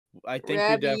I think we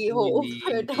definitely RabbitHole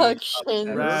need Productions.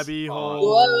 RabbitHole.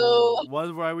 Whoa. What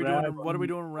are we doing? What are we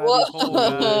doing?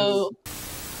 RabbitHole, guys.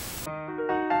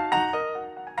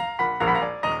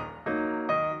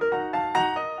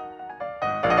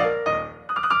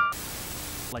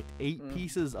 Select 8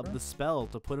 pieces of the spell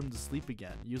to put him to sleep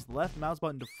again. Use the left mouse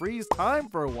button to freeze time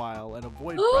for a while and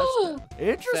avoid Preston.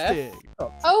 Interesting.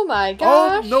 Oh my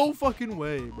gosh. Oh, no fucking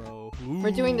way, bro. Ooh.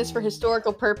 We're doing this for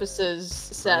historical purposes,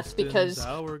 Seth, because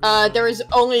Hourglass. there is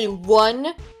only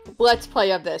one Let's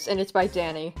Play of this, and it's by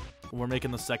Danny. We're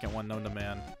making the second one known to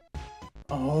man.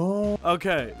 Oh.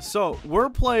 Okay, so we're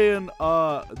playing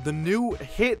the new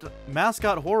hit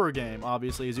mascot horror game,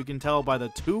 obviously, as you can tell by the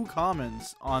 2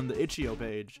 comments on the itch.io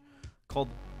page, called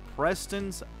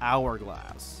Preston's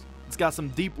Hourglass. It's got some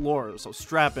deep lore, so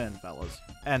strap in, fellas.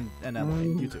 And Emily,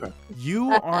 you too.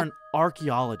 You are an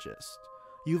archaeologist.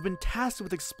 You've been tasked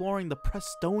with exploring the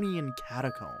Prestonian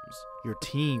Catacombs. Your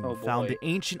team found the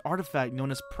ancient artifact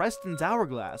known as Preston's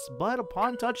Hourglass, but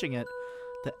upon touching it,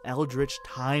 the eldritch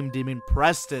time demon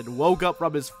Preston woke up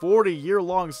from his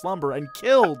 40-year-long slumber and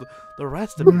killed the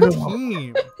rest of the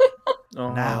team.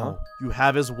 Now, you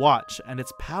have his watch and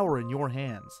its power in your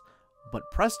hands, but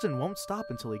Preston won't stop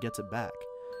until he gets it back,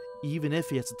 even if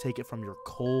he has to take it from your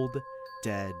cold,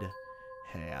 dead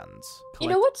hands. You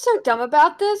know what's so dumb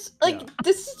about this? Like,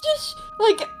 this is just,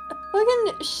 like,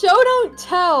 fucking show don't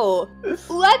tell.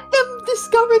 Let them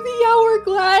discover the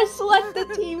hourglass. Let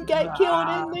the team get killed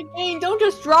in the game. Don't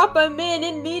just drop them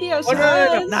in medias. Oh,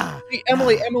 no. Nah. See,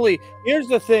 Emily, here's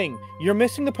the thing. You're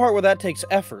missing the part where that takes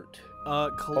effort.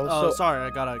 Sorry, I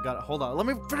gotta, hold on. Let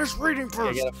me finish reading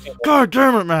first. God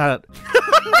damn it, Matt.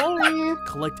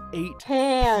 Collect 8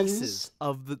 pieces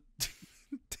of the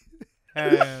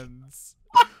hands.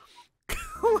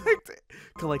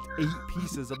 Collect 8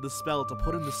 pieces of the spell to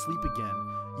put him to sleep again.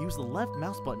 Use the left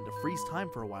mouse button to freeze time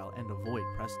for a while and avoid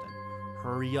Preston.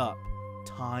 Hurry up.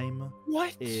 Time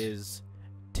is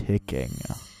ticking.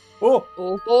 So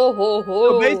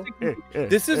basically,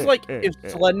 this is like if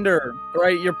Slender,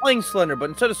 right? You're playing Slender,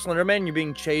 but instead of Slender Man, you're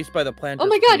being chased by the plant. Oh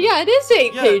my god, yeah, it is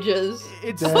 8 pages.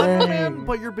 It's Slender Man,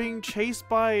 but you're being chased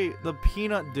by the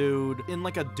peanut dude in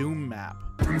like a Doom map.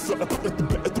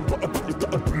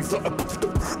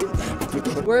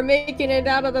 We're making it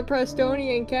out of the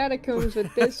Prestonian Catacombs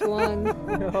with this one.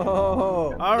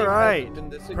 Alright,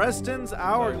 Preston's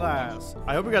Hourglass.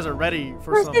 I hope you guys are ready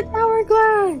for Preston's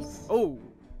Hourglass! Oh,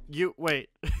 wait.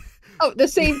 Oh, the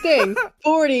same thing.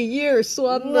 40-year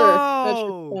slumber. That's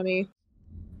just funny.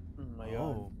 Oh my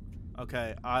god.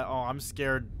 Okay, I'm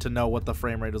scared to know what the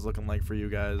frame rate is looking like for you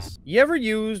guys. You ever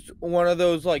used one of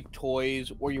those like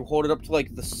toys where you hold it up to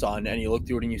like the sun and you look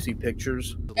through it and you see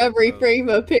pictures? Every frame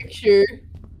a picture.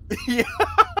 Yeah.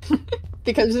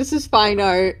 Because this is fine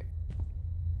art.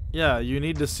 Yeah, you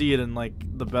need to see it in like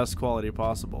the best quality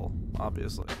possible,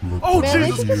 obviously. Oh, man,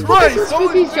 Jesus Christ!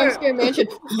 Spooky's jump scare mansion.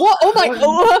 What? Oh my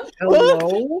god!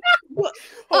 Hello?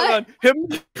 Hold on. Him.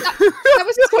 That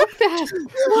was so fast.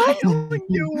 What?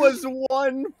 You was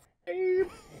one frame.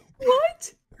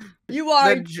 What? You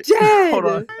are dead. Hold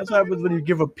on. That's what happens when you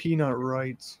give a peanut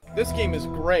rights. This game is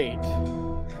great.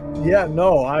 Yeah,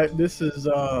 no, this is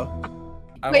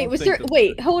Wait, was there?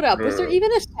 Wait, hold up. Was there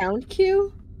even a sound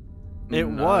cue? It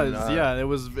was, yeah. It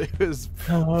was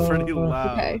pretty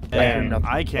loud. Okay. And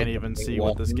I can't even see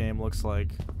what this game looks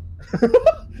like.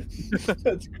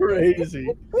 That's crazy.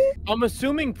 I'm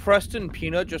assuming Preston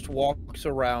Peanut just walks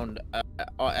around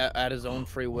at his own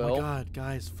free will. Oh my god,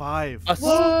 guys, 5.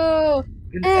 Whoa!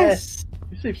 S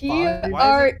P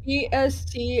R E S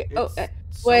T. Oh,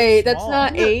 wait, that's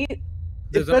not 8.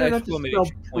 There's an exclamation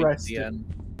point at the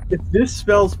end. If this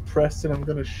spells Preston, I'm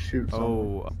gonna shoot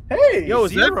someone. Hey, yo,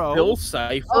 is that Bill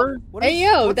Cipher? Hey,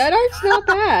 yo, that art's not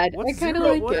bad. I kind of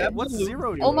like it. What's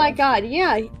Zero doing? Oh my god,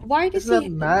 yeah. Why does he?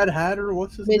 Mad Hatter?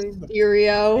 What's his name?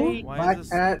 Mysterio. Black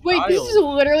Hat. Wait, this is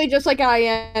literally just like I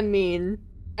Am Mean,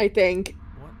 I think.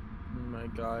 What? Oh my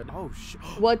god. Oh shit.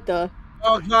 What the?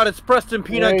 Oh god, it's Preston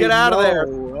Peanut. Get out of there.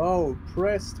 Oh,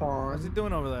 Preston. What's he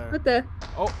doing over there? What the?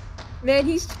 Oh. Man,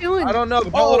 he's chilling. I don't know.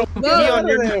 Little pee on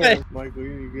your head. Michael,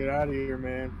 you need to get out of here,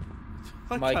 man.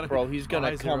 Mike, bro, he's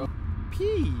gonna come.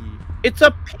 Pee. It's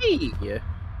a pee.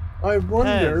 I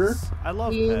wonder. I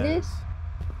love Pez.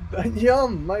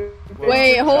 Yum.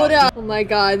 Wait, hold up. Oh my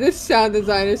god, this sound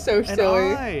design is so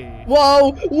silly.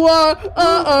 Whoa, whoa,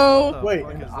 uh-oh. Wait,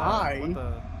 an eye?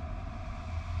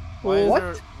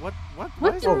 What? What?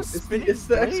 It's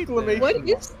the exclamation. What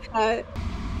is that?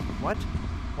 What?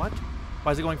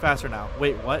 Why is it going faster now?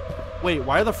 Wait, what? Wait,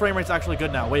 why are the frame rates actually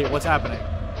good now? Wait, what's happening?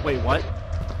 Wait, what?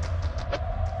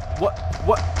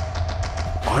 What?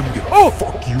 I'm gonna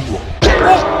fuck you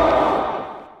up.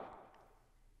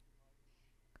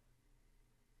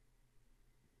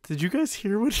 Did you guys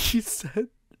hear what he said?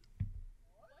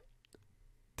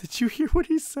 Did you hear what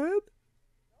he said?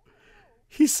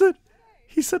 He said,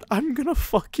 I'm gonna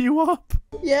fuck you up.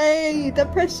 Yay, the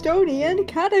Prestonian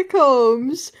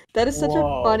Catacombs. That is such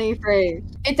a funny phrase.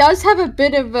 It does have a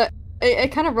bit of a,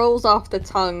 it kind of rolls off the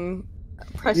tongue.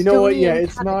 Prestonian You know what? Yeah,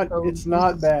 it's Catacombs.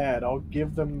 not bad. I'll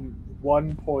give them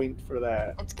 1 point for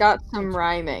that. It's got some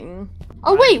rhyming.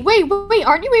 Oh wait,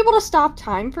 aren't you able to stop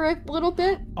time for a little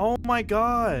bit? Oh my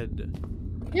god.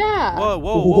 Yeah.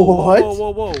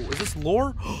 Whoa. Is this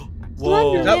lore?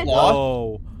 Whoa. Is that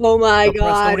law? Oh my The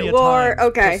god, Prestonia lore. Times.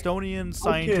 Okay. Prestonian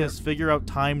scientists figure out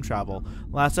time travel.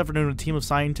 Last afternoon, a team of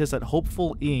scientists at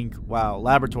Hopeful Inc.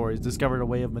 Laboratories discovered a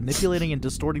way of manipulating and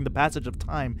distorting the passage of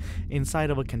time inside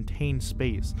of a contained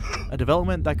space. A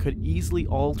development that could easily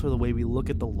alter the way we look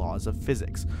at the laws of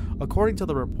physics. According to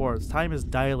the reports, time is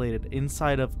dilated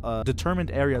inside of a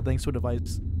determined area thanks to a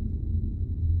device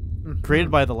created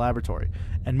by the laboratory,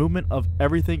 and movement of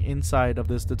everything inside of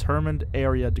this determined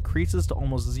area decreases to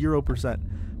almost 0%.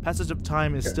 Passage of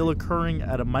time is still occurring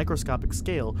at a microscopic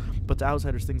scale, but to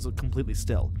outsiders things look completely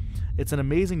still. It's an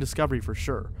amazing discovery for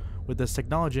sure. With this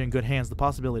technology in good hands, the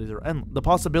possibilities are endless. The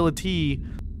possibility...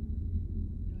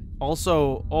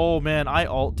 Also, oh man, I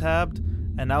alt-tabbed,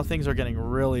 and now things are getting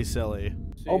really silly.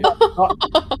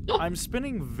 I'm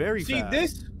spinning very fast.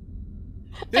 This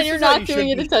And you're is how not you doing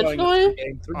should it be showing intentionally? this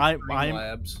game through I'm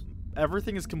labs.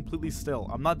 Everything is completely still.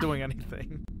 I'm not doing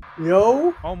anything.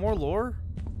 Yo. Oh, more lore?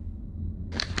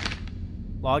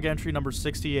 Log entry number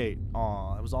 68.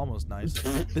 Aw, that was almost nice.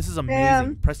 This is amazing.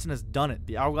 Damn. Preston has done it.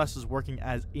 The Hourglass is working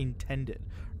as intended.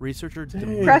 Researcher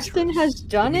Demetrius. Preston has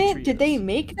done it? Did they Demetrius.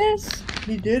 make this?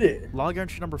 He did it. Log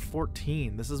entry number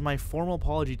 14. This is my formal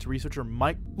apology to researcher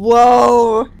Mike.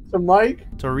 Whoa. So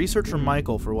Mike. To researcher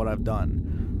Michael for what I've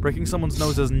done. Breaking someone's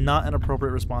nose is not an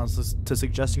appropriate response to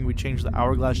suggesting we change the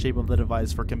hourglass shape of the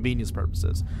device for convenience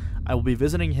purposes. I will be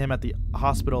visiting him at the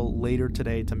hospital later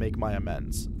today to make my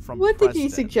amends. From What Preston. did you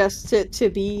suggest it to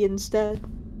be instead?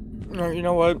 You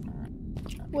know what?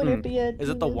 Would it be a... Is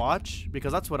it the watch?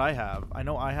 Because that's what I have. I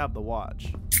know I have the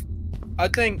watch. I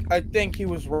think he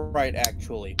was right,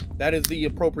 actually. That is the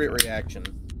appropriate reaction.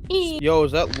 E Yo,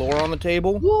 is that lore on the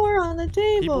table? Lore on the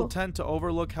table. People tend to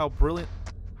overlook how brilliant...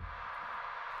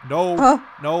 No, Huh?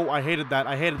 no, I hated that.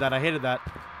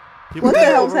 People What tend the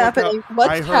to hell's overlook happening? I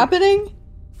What's heard happening?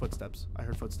 Footsteps. I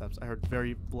heard footsteps. I heard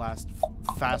very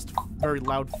very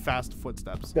loud, fast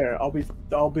footsteps. There. I'll be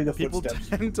the People footsteps.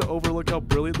 tend to overlook how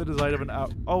brilliant the design of an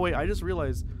out. Oh wait, I just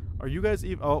realized. Are you guys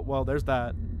even? Oh well, there's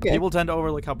that. Okay. People tend to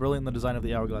overlook how brilliant the design of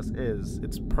the hourglass is.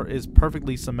 It's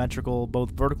perfectly symmetrical,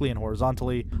 both vertically and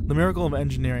horizontally. The miracle of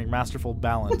engineering, masterful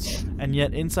balance. And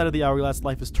yet, inside of the hourglass,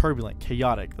 life is turbulent,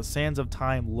 chaotic. The sands of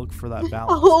time look for that A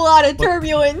balance. whole lot of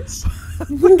turbulence.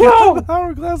 The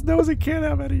hourglass knows it can't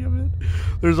have any of it.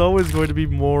 There's always going to be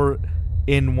more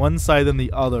in one side than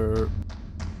the other.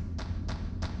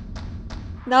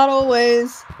 Not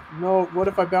always. No, what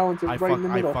if I balance it right in the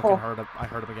middle? I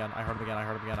heard him again.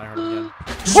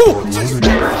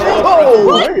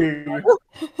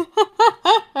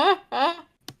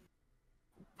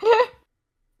 Oh,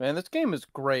 Man, this game is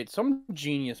great. Some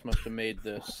genius must have made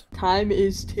this. Time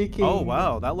is ticking. Oh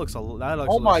wow, that looks Oh a my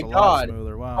lot god.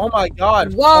 smoother. Wow. Oh my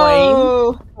god.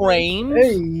 Whoa. Frames.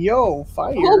 hey, yo,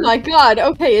 fire. Oh my god.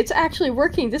 Okay, it's actually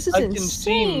working. This is I can see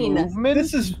insane. movement.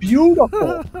 This is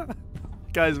beautiful.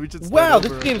 Guys, we should start Wow, over.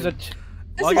 this game's a.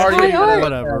 This Log is entry, high art.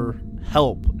 whatever.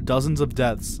 Help. Dozens of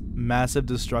deaths. Massive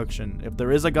destruction. If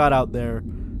there is a god out there,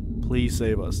 please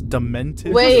save us.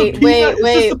 Demented. Wait. Is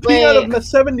this the peanut of the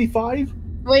 75?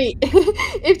 Wait.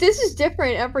 If this is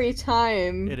different every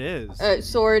time, It is.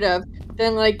 sort of,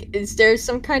 then like, is there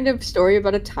some kind of story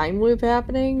about a time loop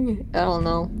happening? I don't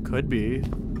know. Could be.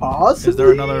 Possibly. Is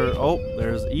there another? Oh,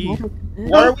 there's E.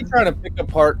 Why are we trying to pick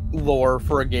apart lore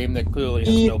for a game that clearly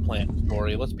has no planned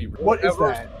story? Let's be real. What is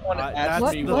Whoever that? wanna That's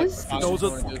ask me the- what was- I'm those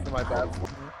gonna are- do to my bathroom.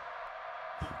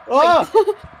 Ah!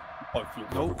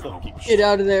 Get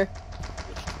out of there.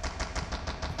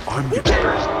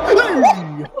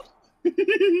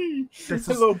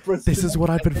 Hello, Preston. This is what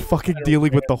I've been fucking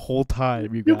dealing with the whole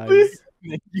time, you guys.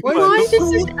 Why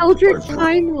does this Eldritch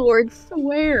Time Lord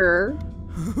swear?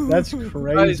 That's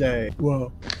crazy.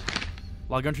 Whoa.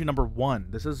 Log entry number 1.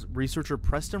 This is researcher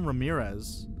Preston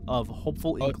Ramirez of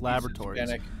Hopeful Oh, Inc. Jesus, Laboratories.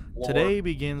 Hispanic lore. Today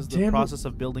begins the Damn it. process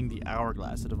of building the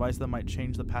Hourglass, a device that might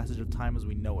change the passage of time as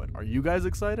we know it. Are you guys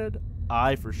excited?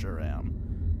 I for sure am.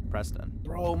 Preston.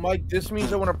 Bro, Mike, this means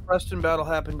that when a Preston battle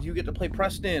happens, you get to play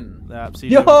Preston. CJ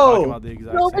Yo! was talking about the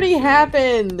exact Nobody same shit.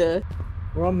 happened.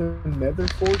 We're on the Nether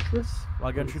Fortress.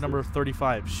 Log entry number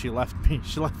 35. She left me.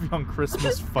 She left me on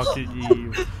Christmas fucking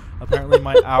Eve. Apparently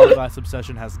my hourglass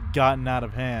obsession has gotten out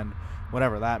of hand.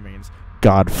 Whatever that means.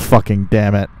 God fucking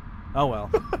damn it. Oh well.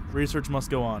 Research must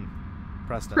go on.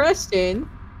 Preston. Preston?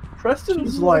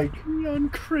 Preston's like on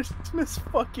Christmas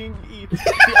fucking Eve.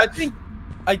 See,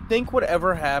 I think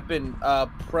whatever happened,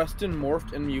 Preston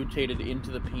morphed and mutated into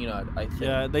the peanut, I think.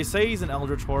 Yeah, they say he's an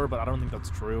eldritch horror, but I don't think that's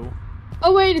true.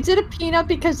 Oh wait, is it a peanut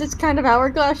because it's kind of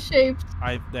hourglass shaped?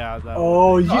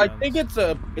 Oh, No, I think it's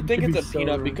a so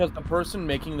peanut rude. because the person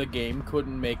making the game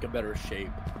couldn't make a better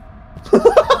shape.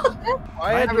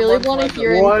 I really want to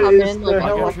hear him What come is in. the Like,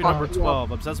 hell? Log entry number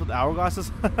 12. Obsessed with hourglasses?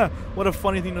 What a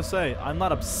funny thing to say. I'm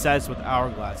not obsessed with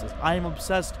hourglasses. I am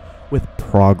obsessed with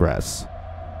progress.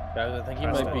 Guys, I think he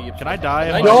Preston. might be. Can I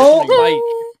die? No!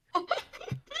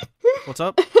 What's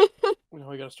up? No,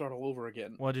 we gotta start all over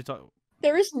again. What'd you talk?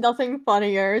 there is nothing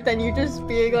funnier than you just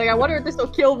being like, I wonder if this will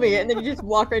kill me, and then you just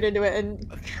walk right into it and.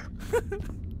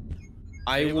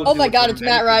 Oh my god, it's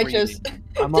Matt Righteous.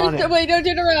 I'm on it. Wait, no,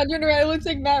 turn around, it looks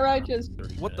like Matt Righteous.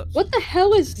 What the? What the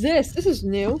hell is this? This is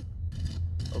new.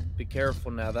 Oh, be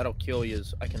careful now, that'll kill you.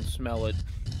 I can smell it.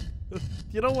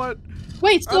 You know what?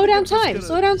 Wait, slow think down I'm just time, gonna-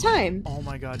 slow down time. Oh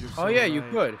my god, you're so Oh yeah, you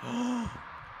right. could.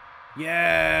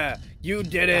 Yeah, you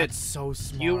did it. That's so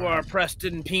smart. You are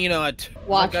Preston Peanut.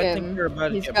 Watch Like, I think him. you're about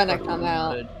to He's get gonna fucking come out.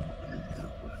 rotted.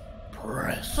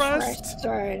 Pressed.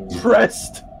 Pressed.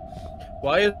 Pressed.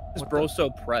 Why is What bro the- so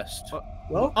pressed?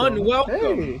 Welcome. Unwelcome.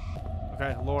 Hey.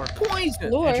 Okay, lore.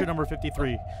 Poison. Lore. Entry number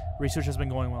 53. Research has been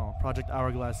going well. Project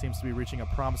Hourglass seems to be reaching a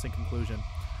promising conclusion.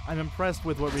 I'm impressed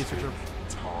with what researcher...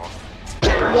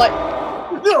 What?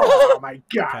 Oh my Okay,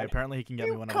 god. apparently he can get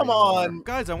me when Come I'm on.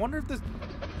 Guys, I wonder if this...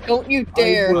 Don't you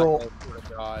dare. will- Oh, swear to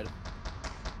God.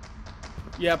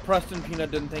 Yeah, Preston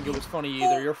Peanut didn't think it was funny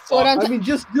either. You're Slow down fucked. I mean,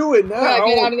 just do it now. Alright,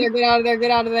 get out of there, get out of there,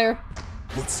 get out of there.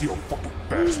 Let's see how fucking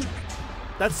fast.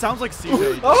 That sounds like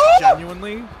CJ, Oh!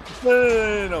 genuinely.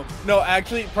 No,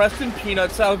 actually, Preston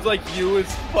Peanut sounds like you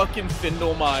as fucking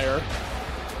Findelmeyer.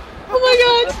 Oh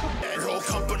my god! That whole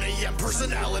company and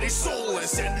personality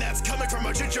soulless, and that's coming from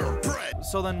a gingerbread.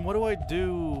 So then what do I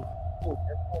do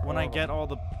when I get all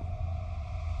the...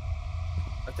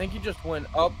 I think you just went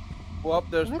up. Well,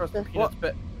 there's What Preston the- Peanut's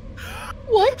bed.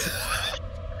 What?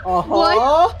 Uh-huh.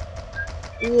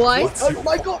 What? What's Oh your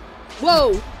my god!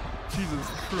 Whoa! Jesus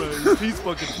Christ, he's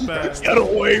fucking fast. Get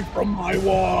away from my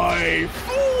wife!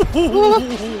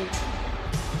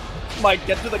 Mike,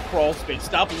 get to the crawl space.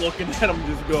 Stop looking at him.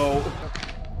 Just go.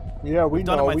 Yeah, we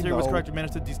Done it, know. my We theory was know. correct. You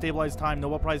managed to destabilize time.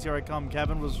 Nobel Prize, here I come.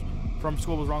 Kevin was from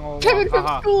school was wrong all along. Kevin from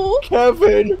Haha. school!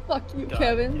 Kevin. Fuck you, God.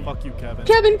 Kevin. Fuck you, Kevin.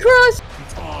 Kevin Cross!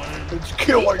 It's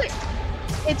killing.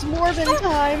 It's more than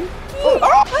time.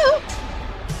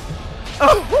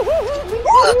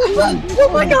 Oh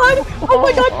my god! Oh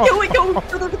my god! Go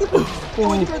further! Go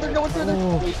further! Go further!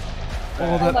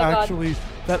 Oh, my God.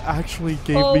 that actually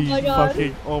gave Oh me my God.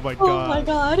 fucking, oh my Oh god. my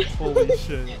god! Holy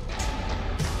shit.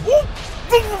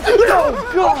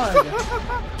 Oh god.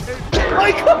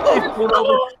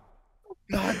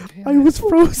 I was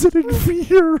frozen in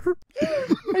fear.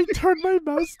 I turned my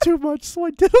mouse too much, so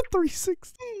I did a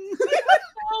 360.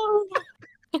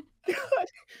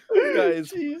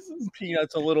 Guys,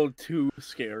 Peanut's a little too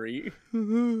scary.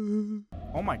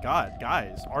 Oh my god,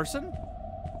 guys. Arson?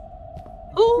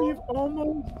 We've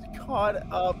almost caught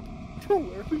up to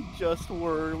where we just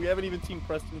were. We haven't even seen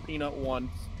Preston Peanut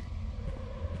once.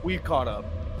 We've caught up.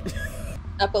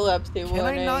 Epilepsy Can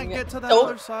warning. I not get to that Don't-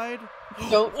 other side?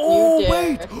 Don't Oh, you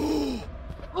dare. wait!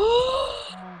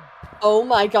 Oh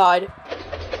my god.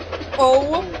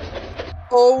 Oh.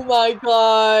 Oh my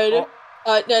god.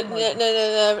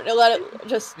 Oh. No, let it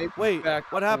just. Wait,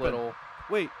 Back what up a happened? little.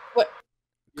 Wait. What?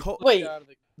 Co- Wait. Out of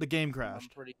the- The game I'm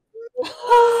crashed. pretty-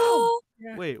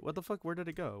 Wait, what the fuck? Where did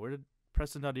it go? Where did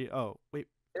Preston.e? Oh, wait.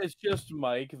 It's just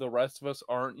Mike. The rest of us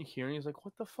aren't hearing. He's like,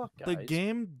 "What the fuck, guys?" The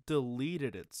game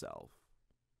deleted itself.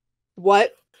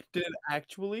 What? Did it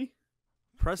actually?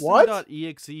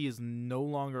 Preston.exe is no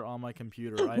longer on my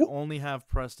computer. I only have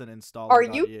Preston installed. Are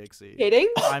you kidding?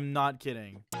 I'm not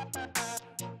kidding.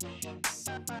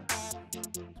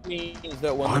 Means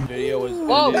that when the video is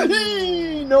Whoa.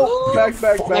 edited- No, back.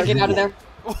 Now get out of there.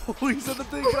 Oh, he said the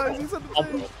thing, guys. He said the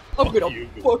thing. I'm gonna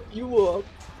fuck you up.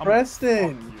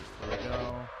 Preston. There we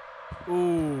go.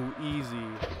 Ooh, easy.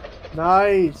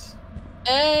 Nice.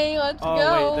 Hey, let's Oh,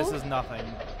 go. wait, this is nothing.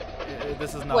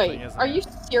 This is nothing, Wait, isn't are it? you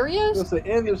serious? Listen,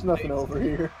 and there's nothing over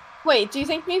here. Wait, do you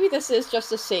think maybe this is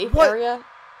just a safe What? area?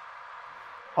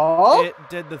 Huh? It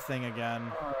did the thing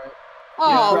again.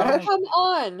 Oh, Yeah. come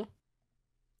on.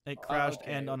 It crashed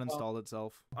Okay, and well, uninstalled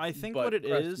itself. I think but what it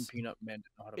Preston is Peanut Man didn't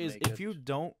know how to is make if it. you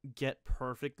don't get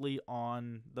perfectly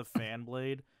on the fan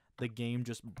blade, the game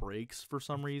just breaks for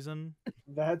some reason.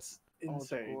 That's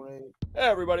insane. Hey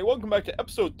everybody, welcome back to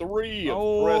episode 3 of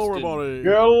Hello, Preston. everybody.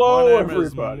 Hello, My name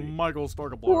everybody. is Michael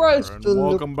Starkabler, Preston and the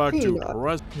welcome back to Peanut.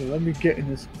 Preston. Hey, let me get in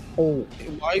this hole.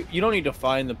 Why, you don't need to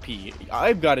find the pee.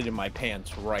 I've got it in my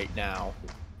pants right now.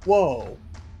 Whoa.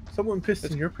 Someone pissed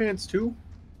in your pants too?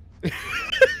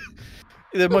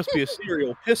 There must be a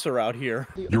serial pisser out here.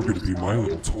 You're gonna be my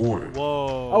little toy.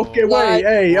 Whoa. Okay, What? wait,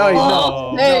 hey,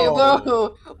 Whoa. no. Hey, no.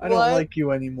 bro. I don't What? like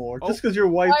you anymore. Oh. Just because your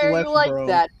wife Why are left, you like bro.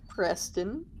 that,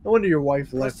 Preston? No wonder your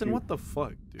wife left Preston, you. what the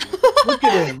fuck, dude? Look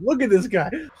at him. Look at this guy.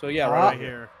 So yeah, Ah. right Right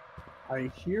here.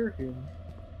 I hear him.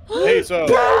 Hey, so.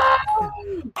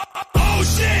 Oh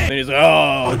shit! And he's like,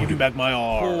 oh, give me back my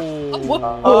arm. What?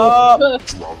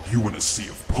 Drown you in a sea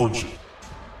of punching.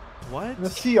 What?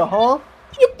 Let's see ya, huh?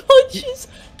 He punches.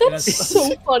 That's Yes.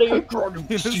 so funny.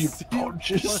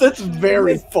 Punches. That's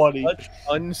very funny. Such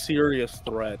unserious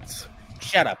threats.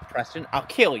 Shut up, Preston. I'll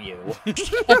kill you.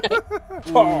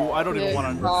 Ooh, I don't even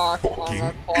want to. Rock on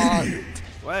the clock.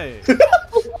 Wait,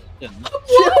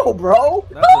 Chill, bro.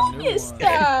 that's a new Is one.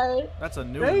 that? That's a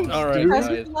new Thanks, one. All right, dude. guys.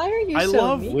 Preston, why are you I so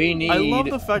love- mean? We need. I love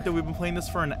the fact that we've been playing this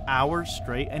for an hour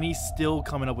straight, and he's still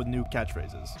coming up with new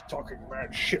catchphrases. Talking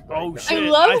mad shit. Oh, right shit. I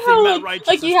love I think how Matt Righteous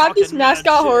like is you have this talking mad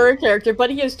mascot shit. horror character, but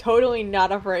he is totally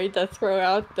not afraid to throw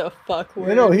out the fuck word.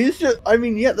 You know, he's just. I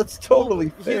mean, yeah, that's totally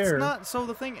fair. It's not. So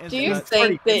the thing is, Do you that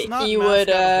think it's that not he would,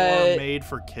 mascot horror made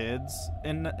for kids,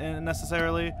 in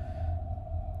necessarily?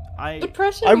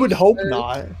 Depression? I would hope Sure.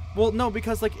 not. Well, no,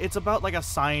 because like it's about like a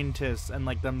scientist and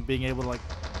like them being able to like,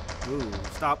 ooh,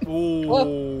 stop,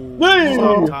 ooh, Hey!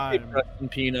 stop Hey, time. Preston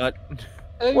Peanut.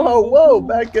 Whoa, whoa,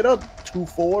 back it up,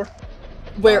 2-4.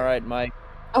 Where? All right, Mike.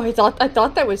 Oh, I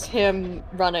thought that was him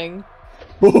running.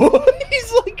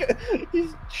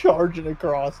 he's charging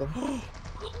across him.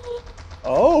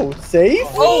 Oh, safe?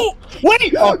 Oh!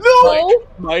 Wait, no! Oh!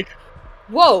 Mike.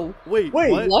 Whoa! Wait,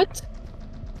 Wait. what? What?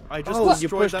 I just Oh, you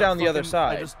destroyed pushed that down the other fucking-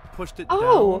 side. I just pushed it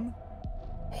Oh. down.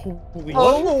 Holy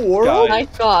What in the world? Oh Guys.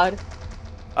 my god.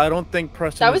 I don't think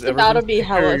Preston That was has ever about been to be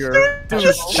hellish. superior Dude,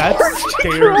 Just that charged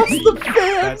scared across me. the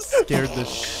That fence. scared the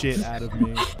shit out of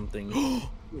me. Something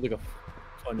like a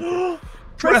fun.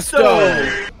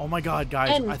 Presto! Oh my god,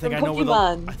 guys! And I think I from know where the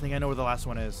Pokemon. I think I know where the last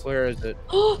one is. Where is it?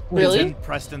 It's Really? in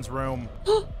Preston's room.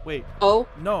 Wait, Oh.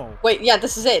 no. Wait, yeah,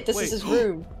 this is it. This Wait. is his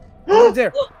room. Right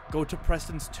there. Go to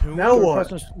Preston's tomb. Now what?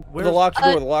 Preston's, Where's- the locked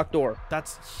Uh, door. The locked door.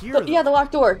 That's here. Yeah, though. the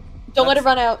locked door. Don't let it That's-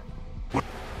 run out.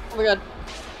 Oh my god.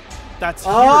 That's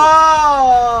here.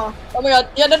 Ah! Oh my god.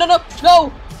 Yeah, no!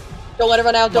 No! Don't let it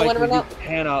run out. Don't Mike, let it run you out.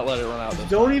 cannot let it run out. This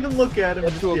Don't time. even look at him.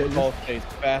 Get to a Yeah, golf chase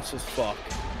fast as fuck.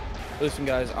 Listen,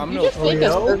 guys, I'm You gonna. just make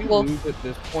us if we virtual. lose at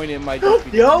this point, it might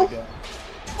just be Yo? time to go.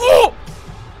 Oh!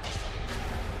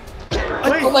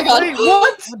 Wait, Oh my god. wait,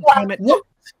 what? Damn it! What?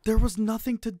 There was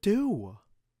nothing to do.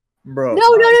 Bro. No!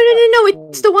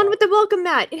 It's the one with the welcome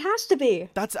mat. It has to be.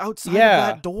 That's outside Yeah.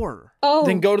 of that door. Oh.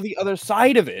 Then go to the other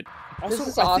side of it. This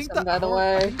Also, is I think awesome, the by the hour-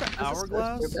 way. I think the This is so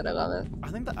hourglass. stupid, I love it. I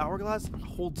think the hourglass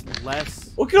holds less.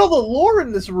 Look at all the lore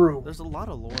in this room. There's a lot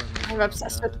of lore. In this I'm game,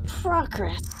 obsessed guys. with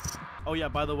progress. Oh yeah,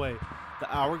 by the way,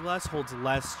 the hourglass holds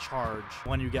less charge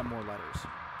when you get more letters.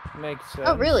 Makes sense.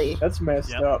 Oh, really? That's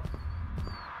messed Yep. up.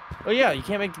 Oh yeah, you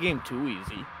can't make the game too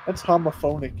easy. That's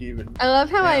homophonic even. I love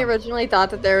how I Yeah. originally thought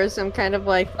that there was some kind of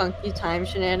like funky time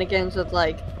shenanigans with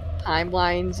like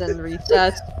timelines and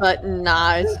resets, but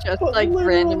nah, it's just But like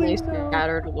randomly literally no.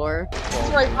 scattered lore. He's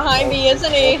right behind me,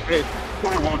 isn't he? Hey,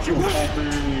 Why won't you help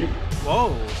me? Whoa,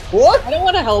 What? I don't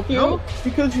want to help you. No,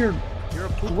 because you're you're a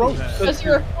poopy Gross. head. Because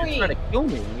you're a you're freak. trying to kill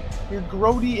me.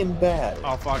 grody and bad.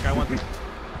 Oh fuck, I went the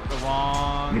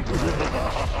wrong.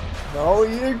 No,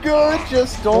 you're good.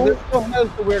 Just Oh, don't. this still has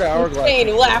the weird hourglass.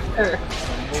 Insane laughter.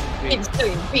 Maybe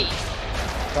Insane beat.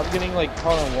 Stop getting like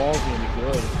caught on walls and be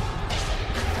good.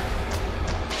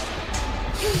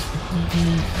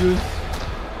 Jesus.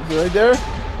 Is it right there?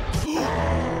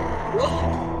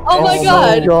 Oh my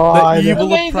god. The evil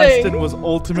Amazing. of Preston was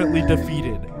ultimately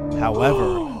defeated.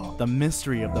 However, the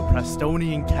mystery of the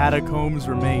Prestonian Catacombs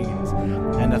remains.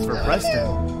 And as for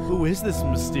Preston, who is this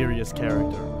mysterious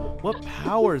character? What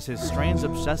powers his strange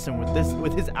obsession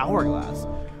with his hourglass?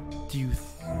 Do you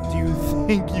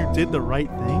think you did the right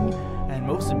thing? And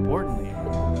most importantly,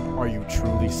 are you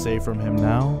truly safe from him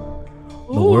now?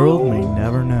 The world may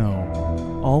never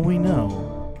know. All we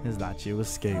know is that you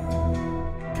escaped.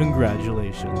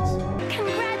 Congratulations.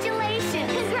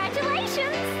 Congratulations!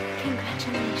 Congratulations!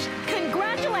 Congratulations!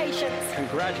 Congratulations!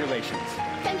 Congratulations.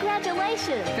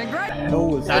 Congratulations. Hell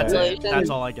was That's that? it. That's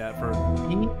all I get for.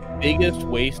 The biggest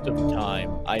waste of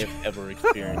time I have ever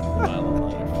experienced in my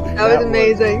life. That was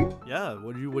amazing. Yeah,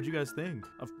 what'd you guys think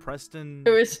of Preston? It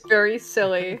was very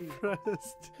silly.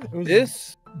 Preston.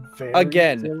 This, Very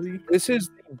again, silly. this is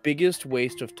the biggest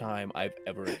waste of time I've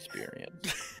ever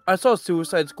experienced. I saw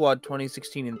Suicide Squad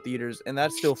 2016 in theaters, and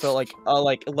that still felt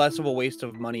like less of a waste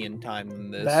of money and time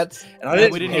than this. That's and I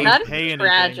We didn't hate- even That's pay anything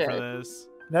tragic. for this.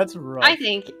 that's rough. I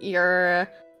think you're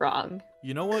wrong.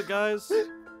 You know what, guys?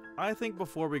 I think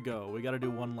before we go, we gotta do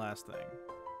one last thing.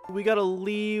 We gotta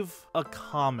leave a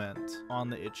comment on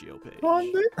the Itch.io page.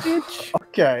 On the itch.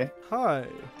 Okay. Hi.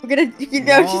 I'm gonna,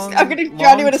 I'm gonna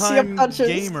drown you in a sea of Longtime punches.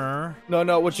 gamer.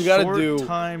 No, what you gotta do.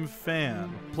 Short-time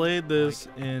fan. Played this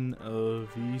in a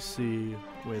VC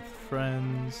with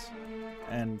friends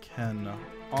and can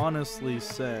honestly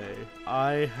say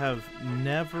I have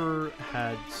never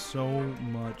had so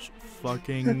much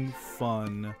fucking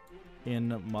fun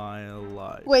in my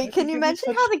life. Wait, can you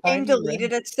mention how the game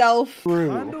deleted itself? True.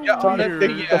 Kinda Yeah, Trying to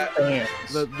weird fix the fans.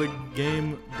 that the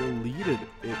game deleted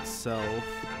itself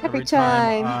Every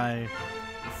time time.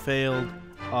 I failed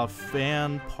a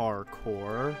fan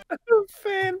parkour.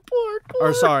 Fan parkour.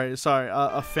 Or sorry,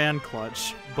 a fan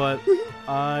clutch. But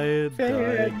I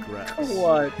Fan digress.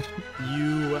 What?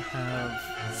 You have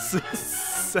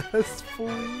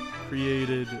successfully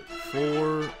created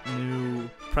 4 new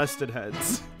Preston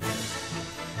heads.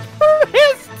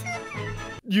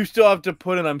 You still have to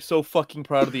put in. I'm so fucking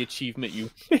proud of the achievement you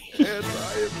made. And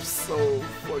I am so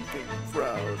fucking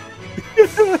proud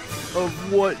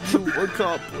of what you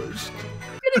accomplished.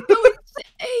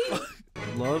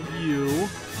 Love you.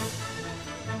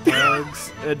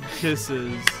 Hugs and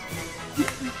kisses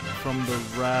from the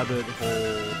rabbit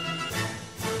hole.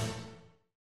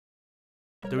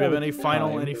 Do we have any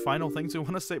final things we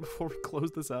want to say before we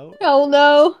close this out? Hell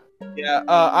no. Yeah,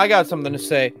 I got something to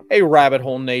say. Hey, Rabbit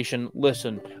Hole Nation,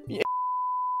 listen.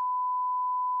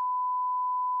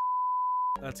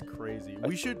 That's crazy.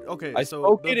 We should I so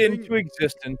spoke the it thing- into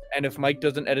existence, and if Mike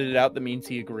doesn't edit it out, that means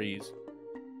he agrees.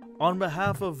 on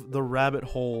behalf of the rabbit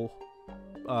hole,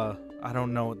 I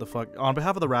don't know what the fuck. On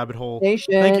behalf of the rabbit hole,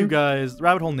 Nation. thank you guys,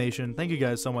 Rabbit Hole Nation. Thank you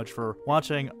guys so much for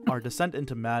watching our descent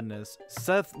into madness.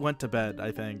 Seth went to bed.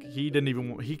 I think he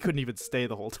couldn't even stay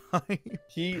the whole time.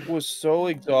 He was so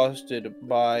exhausted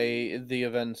by the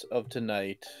events of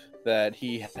tonight that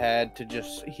he had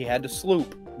to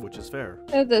sloop. Which is fair.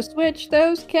 Have to switch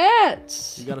those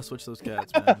cats. You gotta switch those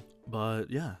cats, man. But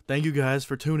yeah, thank you guys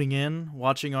for tuning in,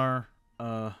 watching our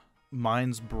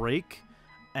minds break,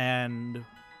 and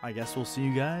I guess we'll see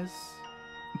you guys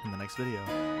in the next video.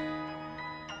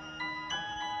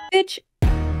 Bitch.